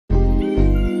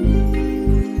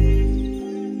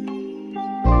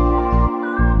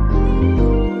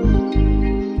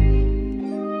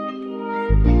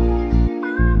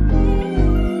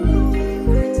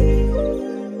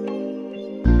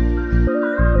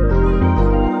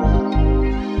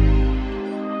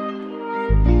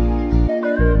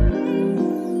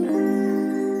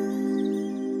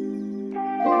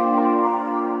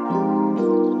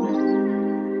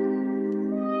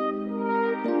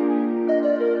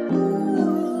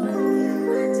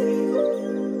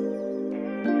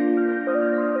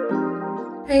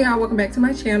Hey y'all, welcome back to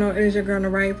my channel. It is your girl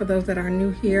Neriah. For those that are new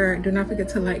here, do not forget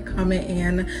to like, comment,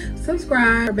 and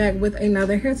subscribe. We're back with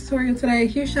another hair tutorial today.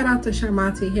 Huge shout out to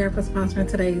Charmanty here for sponsoring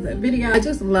today's video. I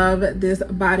just love this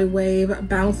Bodywave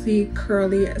bouncy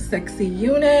curly sexy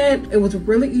unit. It was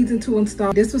really easy to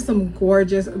install. This was some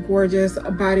gorgeous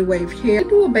Bodywave hair. I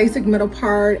do a basic middle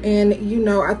part, and you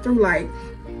know, I threw like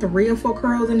 3 or 4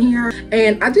 curls in here,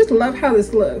 and I just love how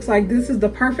this looks. Like, this is the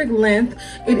perfect length.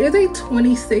 It is a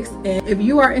 26 inch. If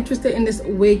you are interested in this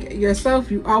wig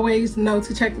yourself, you always know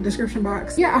to check the description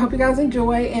box. Yeah, I hope you guys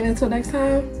enjoy, and until next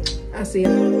time, I'll see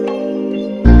you.